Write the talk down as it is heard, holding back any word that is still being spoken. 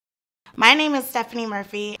My name is Stephanie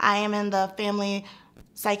Murphy. I am in the Family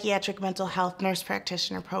Psychiatric Mental Health Nurse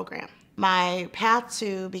Practitioner program. My path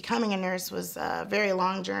to becoming a nurse was a very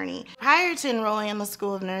long journey. Prior to enrolling in the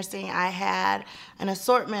School of Nursing, I had an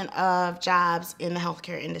assortment of jobs in the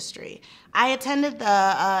healthcare industry. I attended the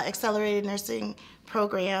accelerated nursing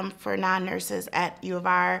program for non-nurses at U of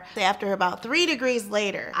R. After about 3 degrees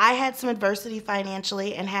later, I had some adversity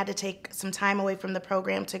financially and had to take some time away from the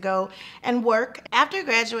program to go and work. After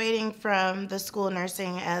graduating from the School of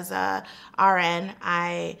Nursing as a RN,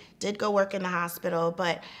 I did go work in the hospital,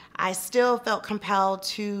 but I still felt compelled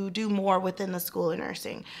to do more within the School of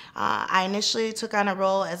Nursing. I initially took on a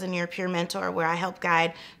role as a near-peer mentor where I help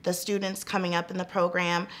guide the students coming up in the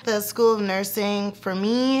program. The School of Nursing for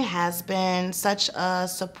me has been such a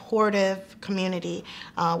supportive community.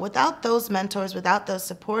 Without those mentors, without those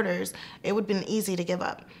supporters, it would have been easy to give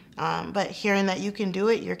up. But hearing that you can do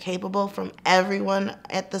it, you're capable from everyone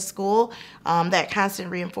at the school, that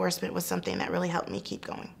constant reinforcement was something that really helped me keep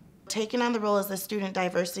going. Taking on the role as the student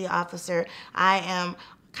diversity officer, I am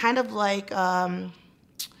kind of like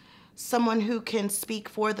someone who can speak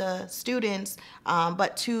for the students,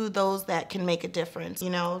 but to those that can make a difference. You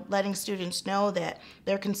know, letting students know that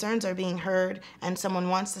their concerns are being heard and someone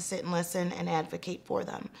wants to sit and listen and advocate for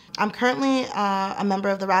them. I'm currently a member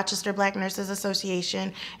of the Rochester Black Nurses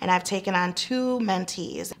Association, and I've taken on 2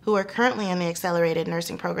 mentees who are currently in the accelerated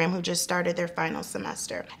nursing program who just started their final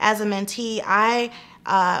semester. As a mentee, I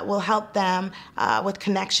will help them with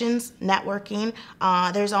connections, networking.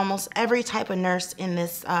 There's almost every type of nurse in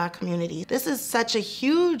this community. This is such a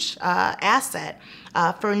huge asset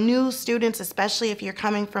for new students, especially if you're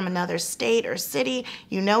coming from another state or city.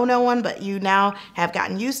 You know no one, but you now have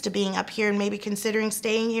gotten used to being up here and maybe considering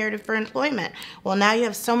staying here for employment. Well, now you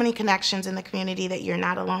have so many connections in the community that you're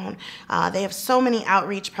not alone. They have so many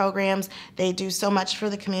outreach programs. They do so much for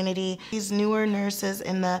the community. These newer nurses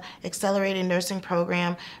in the accelerated nursing program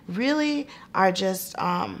really are just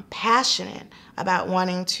passionate about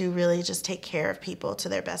wanting to really just take care of people to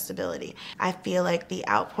their best ability. I feel like the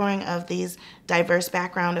outpouring of these diverse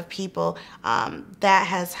background of people, that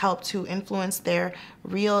has helped to influence their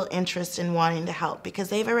real interest in wanting to help because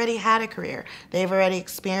they've already had a career. They've already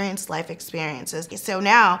experienced life experiences. So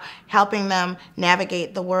now helping them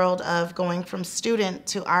navigate the world of going from student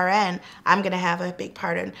to RN, I'm gonna have a big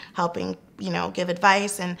part in helping, give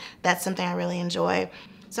advice, and that's something I really enjoy.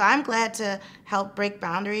 So I'm glad to help break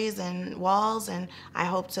boundaries and walls, and I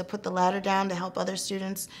hope to put the ladder down to help other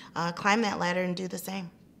students climb that ladder and do the same.